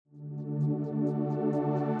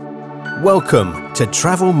Welcome to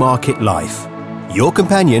Travel Market Life, your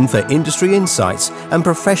companion for industry insights and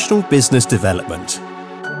professional business development.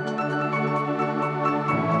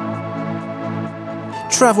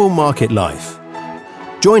 Travel Market Life.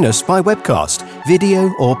 Join us by webcast,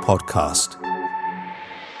 video or podcast.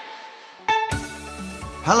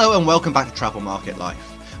 Hello and welcome back to Travel Market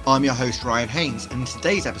Life. I'm your host Ryan Haynes, and in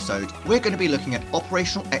today's episode we're going to be looking at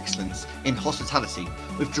operational excellence in hospitality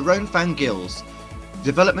with Jerome van Gils,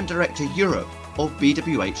 Development Director Europe of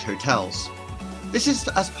BWH Hotels. This is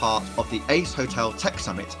as part of the ACE Hotel Tech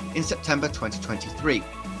Summit in September 2023,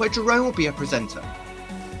 where Jerome will be a presenter.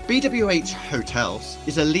 BWH Hotels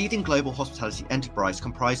is a leading global hospitality enterprise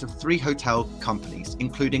comprised of 3 hotel companies,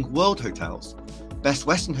 including World Hotels, Best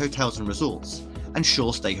Western Hotels and Resorts, and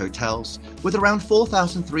Shore Stay Hotels, with around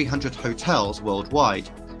 4,300 hotels worldwide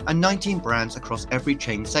and 19 brands across every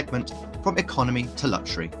chain segment, from economy to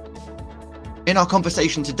luxury. In our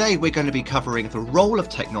conversation today, we're going to be covering the role of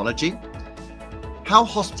technology, how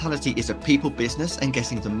hospitality is a people business and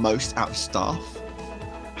getting the most out of staff,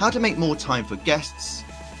 how to make more time for guests,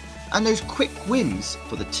 and those quick wins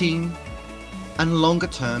for the team, and longer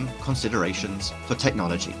term considerations for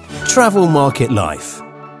technology. Travel Market Life.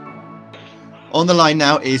 On the line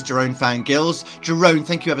now is Jerome van Gils. Jerome,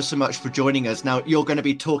 thank you ever so much for joining us. Now, you're going to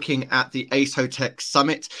be talking at the ACE Hotel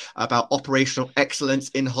Summit about operational excellence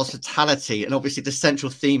in hospitality. And obviously the central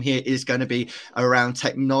theme here is going to be around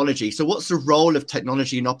technology. So what's the role of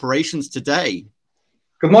technology in operations today?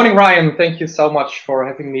 Good morning, Ryan. Thank you so much for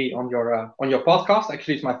having me on your podcast.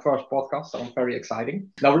 Actually, it's my first podcast, so I'm very exciting.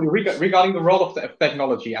 Now, regarding the role of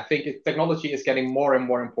technology, I think technology is getting more and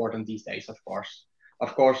more important these days, of course.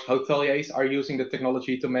 Of course, hoteliers are using the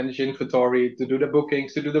technology to manage inventory, to do the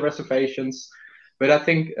bookings, to do the reservations. But I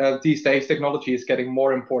think these days technology is getting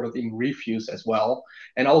more important in reviews as well,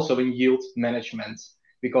 and also in yield management.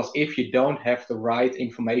 Because if you don't have the right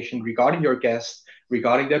information regarding your guests,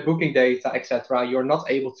 regarding their booking data, etc., you're not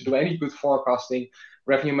able to do any good forecasting.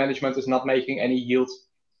 Revenue management is not making any yield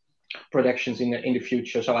predictions in the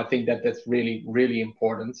future. So I think that's really, really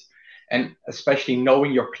important. And especially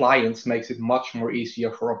knowing your clients makes it much more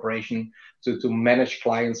easier for operation to manage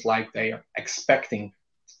clients like they are expecting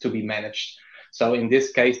to be managed. So in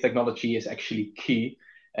this case, technology is actually key.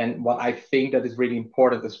 And what I think that is really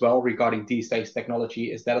important as well regarding these days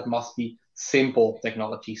technology is that it must be simple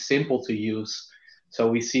technology, simple to use.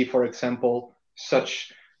 So we see, for example,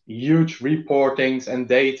 such huge reportings and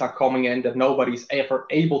data coming in that nobody's ever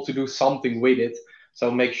able to do something with it.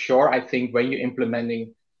 So make sure, I think, when you're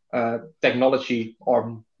implementing technology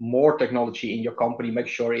or more technology in your company, make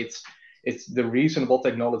sure it's the reasonable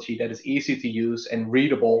technology that is easy to use and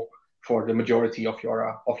readable for the majority of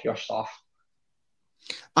your staff.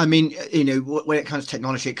 I mean, when it comes to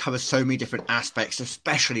technology, it covers so many different aspects,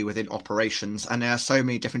 especially within operations. And there are so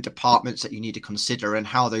many different departments that you need to consider and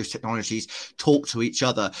how those technologies talk to each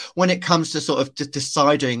other. When it comes to sort of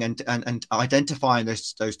deciding and identifying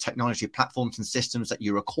those technology platforms and systems that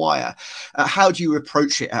you require, how do you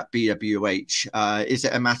approach it at BWH? Is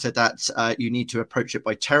it a matter that you need to approach it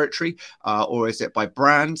by territory or is it by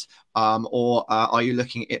brand? Or are you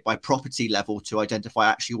looking at it by property level to identify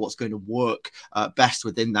actually what's going to work best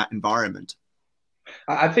within that environment?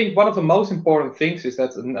 I think one of the most important things is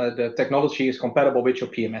that the technology is compatible with your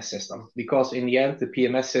PMS system, because in the end, the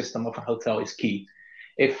PMS system of a hotel is key.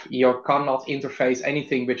 If you cannot interface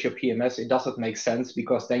anything with your PMS, it doesn't make sense,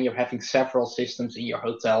 because then you're having several systems in your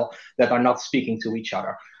hotel that are not speaking to each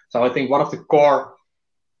other. So I think one of the core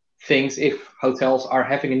things, if hotels are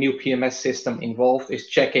having a new PMS system involved, is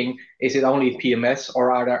checking, is it only PMS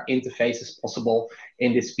or are there interfaces possible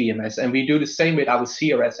in this PMS? And we do the same with our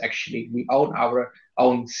CRS, actually. We own our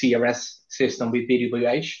own CRS system with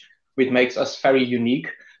BWH, which makes us very unique,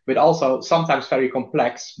 but also sometimes very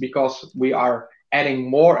complex, because we are adding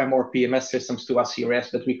more and more PMS systems to our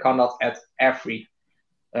CRS, but we cannot add every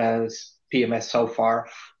PMS so far,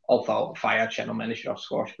 although via channel manager, of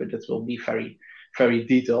course, but it will be very, very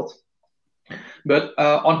detailed. But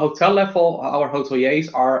on hotel level, our hoteliers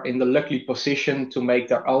are in the lucky position to make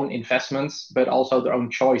their own investments, but also their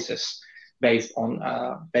own choices based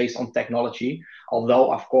on technology.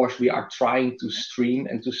 Although, of course, we are trying to stream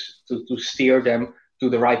and to steer them to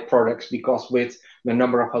the right products, because with the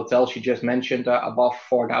number of hotels you just mentioned, above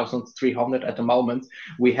 4,300 at the moment,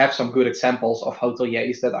 we have some good examples of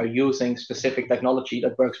hoteliers that are using specific technology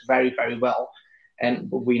that works very, very well.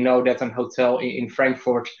 And we know that a hotel in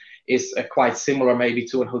Frankfurt is quite similar maybe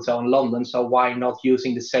to a hotel in London. So why not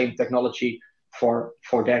using the same technology for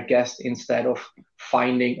their guests, instead of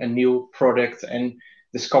finding a new product and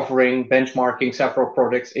discovering, benchmarking several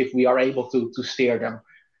products, if we are able to steer them?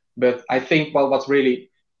 But I think what's really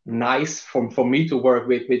nice for me to work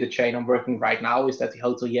with the chain I'm working right now is that the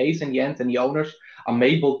hoteliers in the end and the owners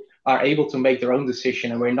are able to make their own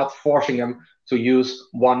decision, and we're not forcing them to use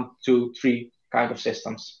one, two, three kind of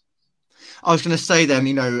systems. I was going to say then,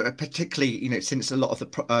 particularly, since a lot of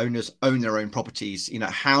the owners own their own properties,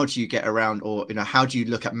 how do you get around, or, how do you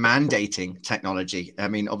look at mandating technology? I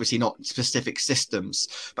mean, obviously not specific systems,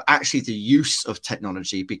 but actually the use of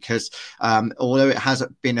technology, because although it has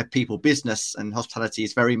been a people business, and hospitality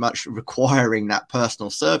is very much requiring that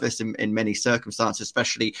personal service in many circumstances,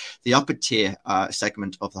 especially the upper tier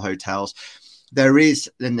segment of the hotels, there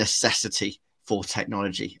is the necessity for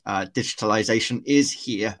technology. Digitalization is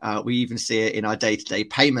here. We even see it in our day-to-day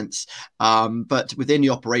payments. But within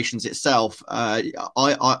the operations itself, are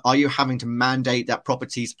you having to mandate that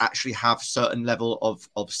properties actually have certain level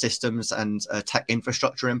of systems and tech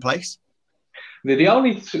infrastructure in place? The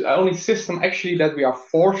only system actually that we are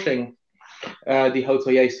forcing the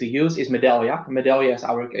hoteliers to use is Medallia. Medallia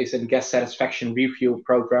is a guest satisfaction review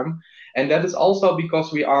program. And that is also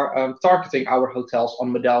because we are targeting our hotels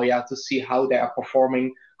on Medallia to see how they are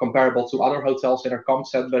performing comparable to other hotels in our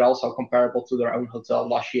concept, but also comparable to their own hotel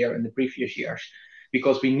last year and the previous years.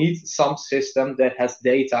 Because we need some system that has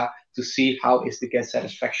data to see how is the guest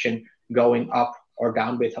satisfaction going up or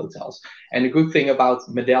down with hotels. And the good thing about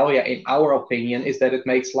Medallia, in our opinion, is that it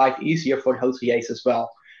makes life easier for hoteliers as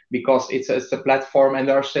well, because it's a platform, and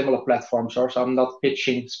there are similar platforms. So I'm not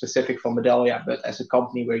pitching specific for Medallia, but as a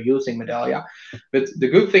company, we're using Medallia. But the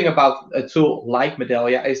good thing about a tool like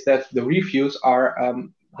Medallia is that the reviews are,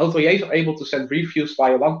 hoteliers are able to send reviews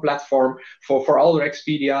via one platform for all their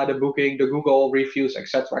Expedia, the Booking, the Google reviews,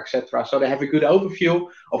 etc., etc. So they have a good overview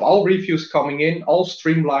of all reviews coming in, all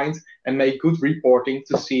streamlined, and make good reporting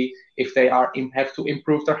to see if they have to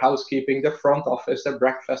improve their housekeeping, their front office, their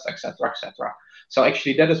breakfast, etc., etc. So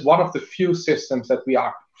actually, that is one of the few systems that we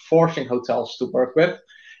are forcing hotels to work with.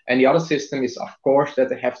 And the other system is, of course, that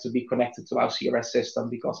they have to be connected to our CRS system,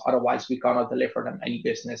 because otherwise we cannot deliver them any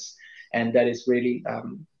business. And that is really,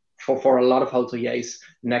 for a lot of hoteliers,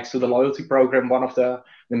 next to the loyalty program, one of the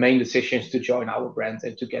main decisions to join our brand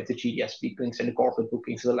and to get the GDS bookings and the corporate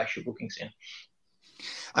bookings, the leisure bookings in.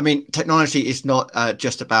 I mean, technology is not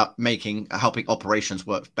just about helping operations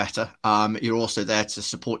work better. You're also there to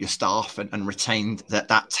support your staff and retain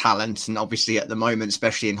that talent. And obviously, at the moment,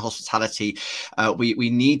 especially in hospitality, we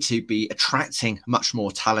need to be attracting much more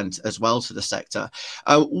talent as well to the sector.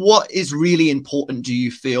 What is really important, do you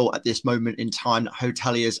feel, at this moment in time, that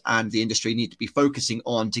hoteliers and the industry need to be focusing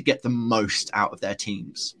on to get the most out of their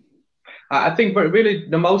teams? I think really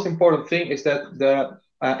the most important thing is that the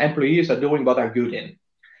employees are doing what they're good in.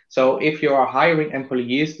 So if you are hiring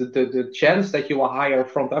employees, the chance that you will hire a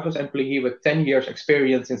front office employee with 10 years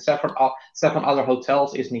experience in seven other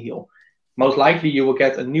hotels is nihil. Most likely you will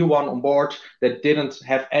get a new one on board that didn't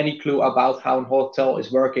have any clue about how a hotel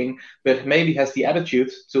is working, but maybe has the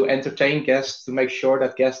attitude to entertain guests, to make sure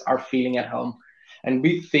that guests are feeling at home. And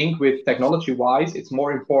we think with technology-wise, it's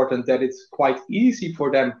more important that it's quite easy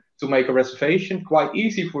for them to make a reservation, quite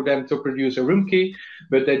easy for them to produce a room key,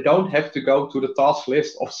 but they don't have to go to the task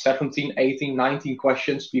list of 17, 18, 19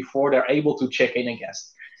 questions before they're able to check in a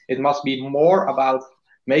guest. It must be more about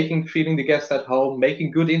feeling the guest at home,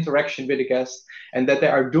 making good interaction with the guest, and that they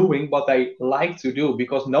are doing what they like to do,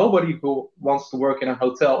 because nobody who wants to work in a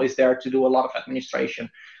hotel is there to do a lot of administration.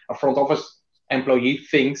 A front office employee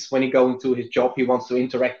thinks when he goes into his job, he wants to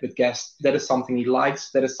interact with guests. That is something he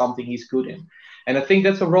likes. That is something he's good in. And I think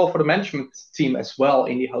that's a role for the management team as well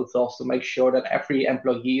in the hotels, to make sure that every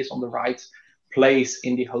employee is on the right place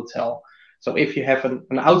in the hotel. So if you have an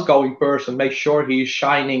outgoing person, make sure he is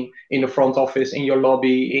shining in the front office, in your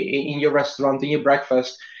lobby, in your restaurant, in your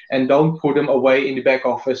breakfast, and don't put them away in the back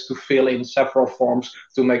office to fill in several forms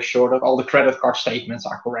to make sure that all the credit card statements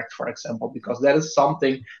are correct, for example, because that is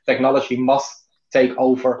something technology must take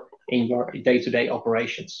over in your day-to-day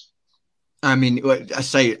operations. I mean, I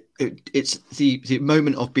say it's the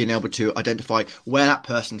moment of being able to identify where that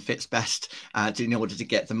person fits best in order to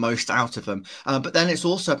get the most out of them. But then it's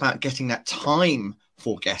also about getting that time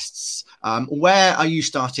for guests. Where are you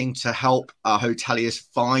starting to help hoteliers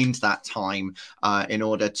find that time in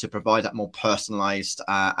order to provide that more personalized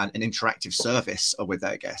and an interactive service with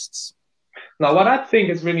their guests? Now, what I think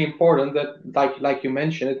is really important, that like you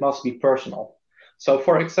mentioned, it must be personal. So,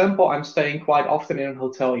 for example, I'm staying quite often in a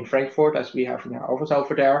hotel in Frankfurt, as we have our office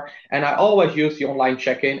over there, and I always use the online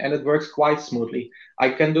check-in, and it works quite smoothly.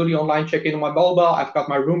 I can do the online check-in on my mobile. I've got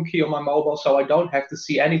my room key on my mobile, so I don't have to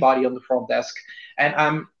see anybody on the front desk. And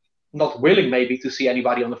I'm not willing maybe to see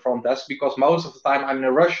anybody on the front desk, because most of the time I'm in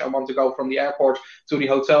a rush. I want to go from the airport to the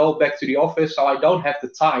hotel, back to the office. So I don't have the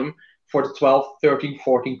time for the 12, 13,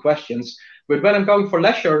 14 questions. But when I'm going for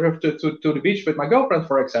leisure to the beach with my girlfriend,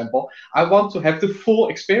 for example, I want to have the full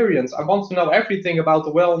experience. I want to know everything about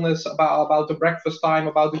the wellness, about the breakfast time,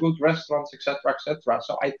 about the good restaurants, etc., etc.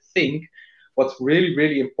 So I think what's really,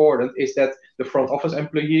 really important is that the front office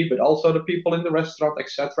employee, but also the people in the restaurant,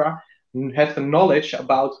 etc., have the knowledge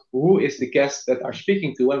about who is the guest that are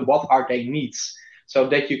speaking to and what are their needs. So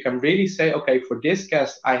that you can really say, okay, for this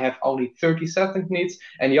guest, I have only 30-second needs.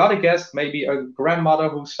 And the other guest, maybe a grandmother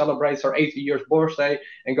who celebrates her 80 years birthday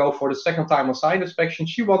and go for the second time on site inspection.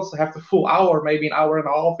 She wants to have the full hour, maybe an hour and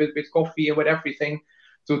a half with coffee and with everything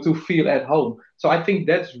to feel at home. So I think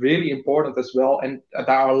that's really important as well. And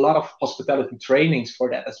there are a lot of hospitality trainings for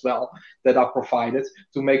that as well that are provided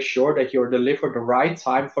to make sure that you're delivered the right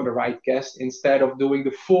time for the right guest, instead of doing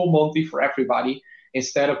the full Monty for everybody,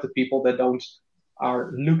 instead of the people that don't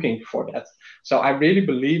are looking for that. So I really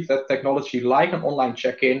believe that technology like an online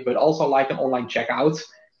check-in, but also like an online checkout,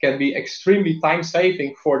 can be extremely time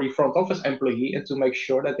saving for the front office employee, and to make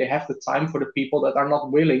sure that they have the time for the people that are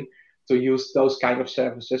not willing to use those kind of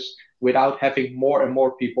services without having more and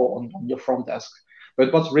more people on your front desk.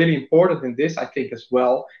 But what's really important in this, I think, as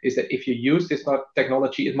well, is that if you use this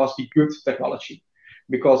technology, it must be good technology,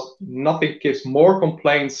 because nothing gives more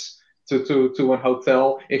complaints to a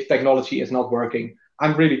hotel if technology is not working.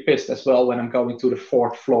 I'm really pissed as well when I'm going to the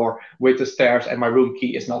fourth floor with the stairs and my room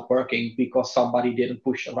key is not working because somebody didn't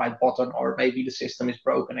push the right button, or maybe the system is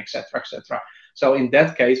broken, etc., etc. So in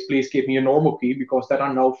that case, please give me a normal key, because then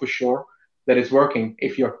I know for sure that it's working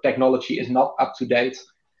if your technology is not up to date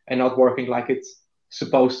and not working like it's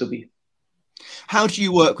supposed to be. How do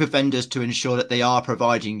you work with vendors to ensure that they are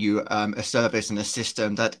providing you a service and a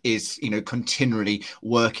system that is, continually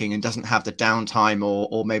working and doesn't have the downtime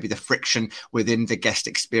or maybe the friction within the guest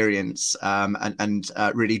experience, and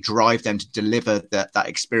really drive them to deliver that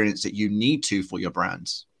experience that you need to for your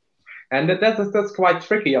brands? And that's quite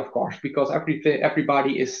tricky, of course, because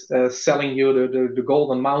everybody is selling you the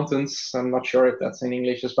golden mountains. I'm not sure if that's in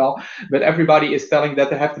English as well, but everybody is telling that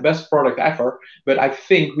they have the best product ever. But I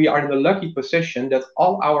think we are in the lucky position that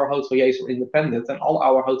all our hoteliers are independent, and all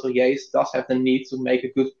our hoteliers does have the need to make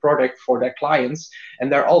a good product for their clients,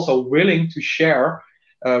 and they're also willing to share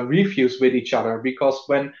reviews with each other. Because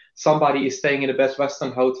when somebody is staying in the Best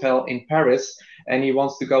Western Hotel in Paris and he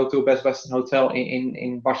wants to go to a Best Western Hotel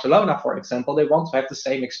in Barcelona, for example, they want to have the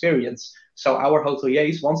same experience. So our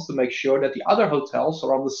hoteliers wants to make sure that the other hotels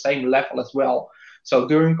are on the same level as well. So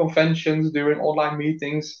during conventions, during online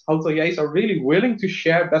meetings, hoteliers are really willing to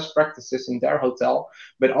share best practices in their hotel,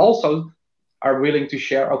 but also are willing to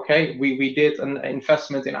share, okay, we did an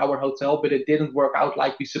investment in our hotel, but it didn't work out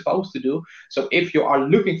like we supposed to do. So if you are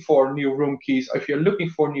looking for new room keys, if you're looking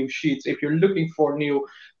for new sheets, if you're looking for new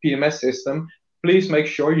PMS system, please make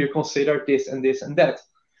sure you consider this and this and that.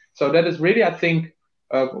 So that is really, I think,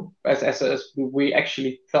 as we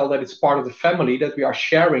actually tell that it's part of the family, that we are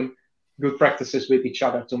sharing good practices with each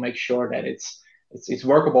other to make sure that it's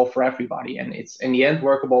workable for everybody, and it's in the end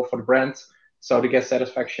workable for the brand, so the guest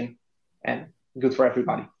satisfaction, and good for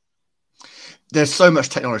everybody. There's so much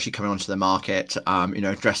technology coming onto the market,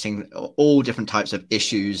 addressing all different types of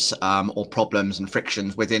issues or problems and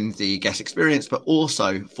frictions within the guest experience, but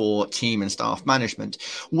also for team and staff management.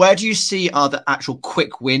 Where do you see are the actual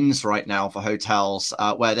quick wins right now for hotels,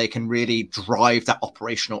 where they can really drive that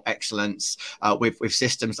operational excellence with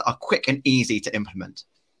systems that are quick and easy to implement?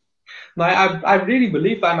 Now, I really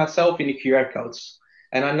believe by myself in the QR codes.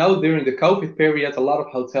 And I know during the COVID period, a lot of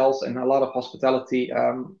hotels and a lot of hospitality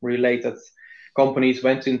related companies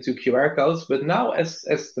went into QR codes. But now, as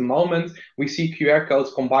the moment, we see QR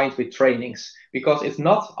codes combined with trainings, because it's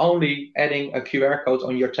not only adding a QR code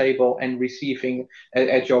on your table and receiving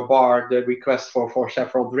at your bar the request for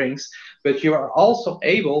several drinks, but you are also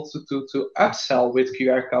able to upsell with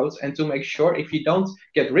QR codes, and to make sure, if you don't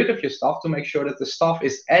get rid of your staff, to make sure that the staff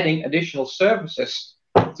is adding additional services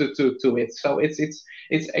to it. So it's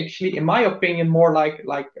actually, in my opinion, more like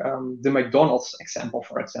the McDonald's example.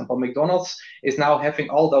 For example, McDonald's is now having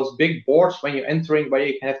all those big boards when you're entering, where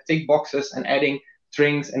you can have tick boxes and adding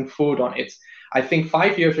drinks and food on it. I think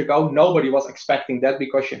 5 years ago, nobody was expecting that,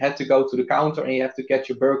 because you had to go to the counter and you have to get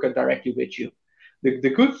your burger directly with you.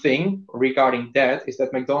 The good thing regarding that is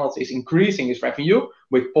that McDonald's is increasing its revenue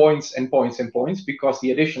with points and points and points, because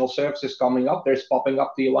the additional services coming up, there's popping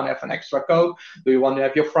up, do you want to have an extra Coke? Do you want to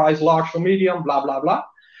have your fries large or medium? Blah, blah, blah.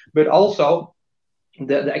 But also,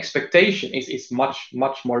 the expectation is much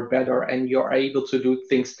more better, and you're able to do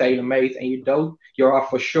things tailor-made, and you are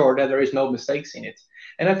for sure that there is no mistakes in it.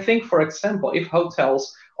 And I think, for example, if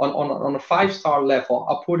hotels on a 5-star level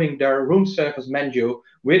are putting their room service menu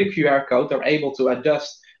with a QR code, they're able to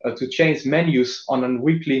adjust to change menus on a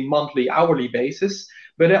weekly, monthly, hourly basis,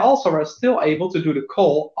 but they also are still able to do the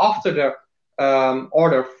call after the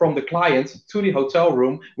order from the client to the hotel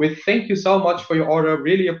room with "thank you so much for your order,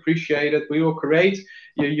 really appreciate it, we will create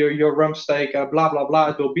your rump steak, blah blah blah,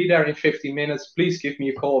 it will be there in 15 minutes, please give me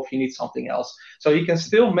a call if you need something else." So you can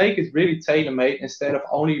still make it really tailor-made instead of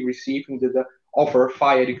only receiving the offer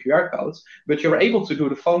via the QR codes, but you're able to do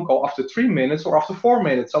the phone call after 3 minutes or after 4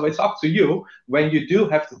 minutes. So it's up to you when you do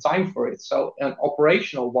have the time for it. So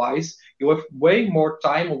operational wise, you have way more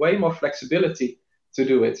time, way more flexibility to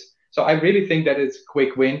do it. So I really think that it's a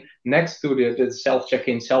quick win next to the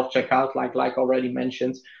self-check-in, self-checkout, like already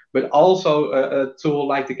mentioned, but also a tool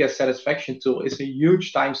like the guest satisfaction tool is a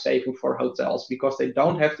huge time saving for hotels, because they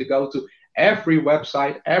don't have to go to every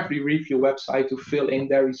website, every review website to fill in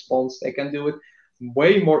their response. They can do it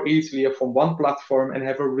way more easily from one platform and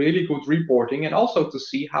have a really good reporting, and also to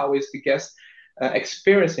see how is the guest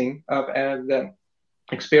experiencing the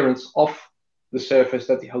experience of the service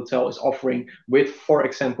that the hotel is offering with, for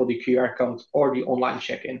example, the QR code or the online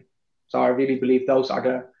check-in. So I really believe those are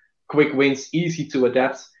the quick wins, easy to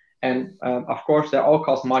adapt. And of course, they all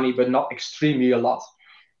cost money, but not extremely a lot.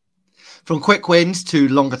 From quick wins to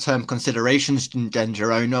longer term considerations, then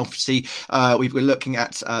Jerome, obviously we've been looking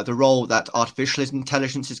at the role that artificial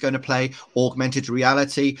intelligence is going to play, augmented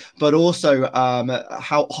reality, but also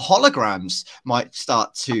how holograms might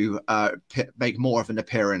start to make more of an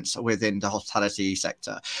appearance within the hospitality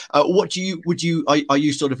sector. What are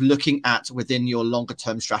you sort of looking at within your longer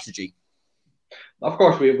term strategy? Of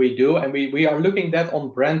course, we do, and we are looking at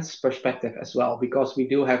on brands perspective as well, because we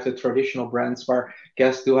do have the traditional brands where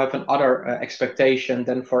guests do have another expectation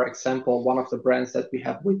than, for example, one of the brands that we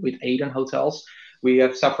have with Eden Hotels. We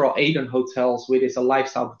have several Eden Hotels, which is a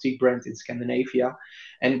lifestyle boutique brand in Scandinavia.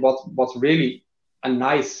 And what's really a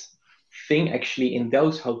nice thing actually in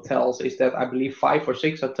those hotels is that I believe 5 or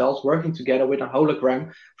 6 hotels working together with a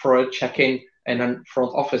hologram for a check-in and a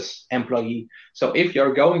front office employee. So if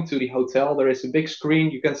you're going to the hotel, there is a big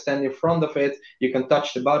screen, you can stand in front of it, you can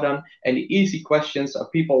touch the button, and the easy questions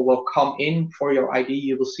of people will come in for your ID.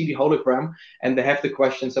 You will see the hologram, and they have the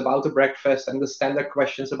questions about the breakfast and the standard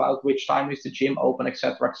questions about which time is the gym open,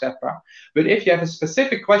 etc., etc. But if you have a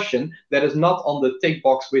specific question that is not on the tick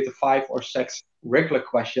box with the 5 or 6 regular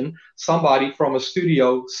question, somebody from a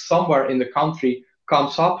studio somewhere in the country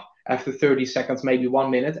comes up after 30 seconds, maybe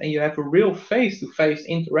 1 minute, and you have a real face-to-face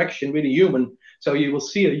interaction with a human. So you will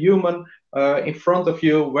see a human in front of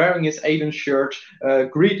you wearing his Aiden shirt,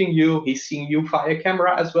 greeting you. He's seeing you via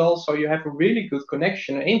camera as well. So you have a really good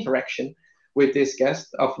connection and interaction with this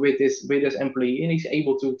guest, with this employee, and he's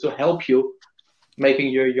able to help you making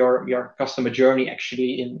your customer journey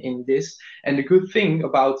actually in this. And the good thing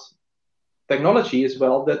about technology as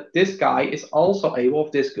well, that this guy is also able,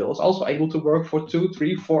 this girl is also able to work for 2,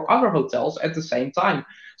 3, 4 other hotels at the same time.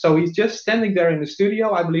 So he's just standing there in the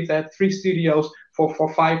studio. I believe they have 3 studios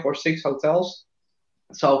for 5 or 6 hotels.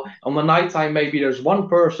 So on the nighttime, maybe there's 1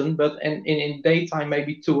 person, but in daytime,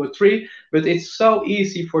 maybe 2 or 3. But it's so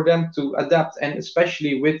easy for them to adapt, and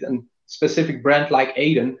especially with a specific brand like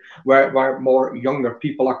Aiden, where more younger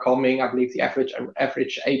people are coming. I believe the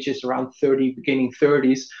average age is around 30, beginning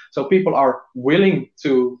 30s. So people are willing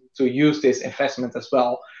to use this investment as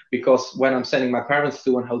well. Because when I'm sending my parents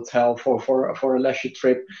to a hotel for a leisure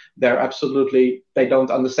trip, they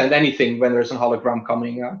don't understand anything when there's a hologram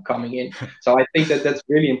coming in. So I think that's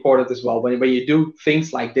really important as well. When you do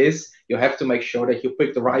things like this, you have to make sure that you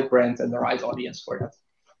pick the right brand and the right audience for that.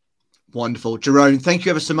 Wonderful. Jerome, thank you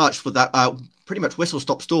ever so much for that pretty much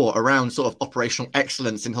whistle-stop tour around sort of operational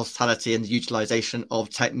excellence in hospitality and the utilization of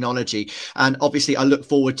technology. And obviously, I look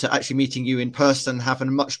forward to actually meeting you in person, having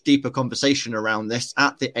a much deeper conversation around this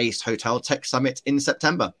at the ACE Hotel Tech Summit in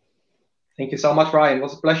September. Thank you so much, Ryan. It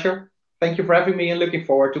was a pleasure. Thank you for having me, and looking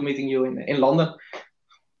forward to meeting you in London.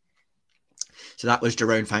 So that was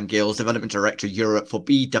Jerome van Gils, Development Director Europe for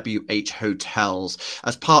BWH Hotels,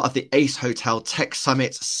 as part of the ACE Hotel Tech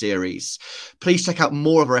Summit series. Please check out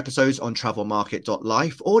more of our episodes on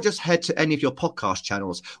travelmarket.life, or just head to any of your podcast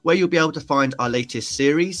channels where you'll be able to find our latest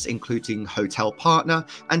series, including Hotel Partner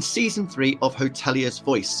and Season 3 of Hotelier's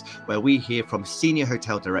Voice, where we hear from senior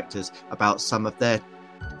hotel directors about some of their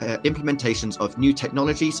implementations of new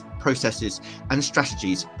technologies, processes, and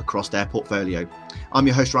strategies across their portfolio. I'm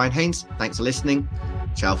your host, Ryan Haynes. Thanks for listening.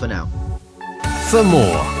 Ciao for now. For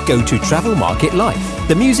more, go to Travel Market Life.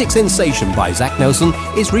 The music sensation by Zach Nelson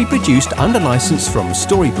is reproduced under license from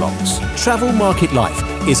Storyblocks. Travel Market Life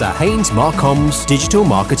is a Haynes Marcoms digital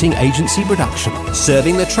marketing agency production,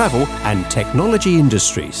 serving the travel and technology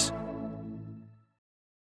industries.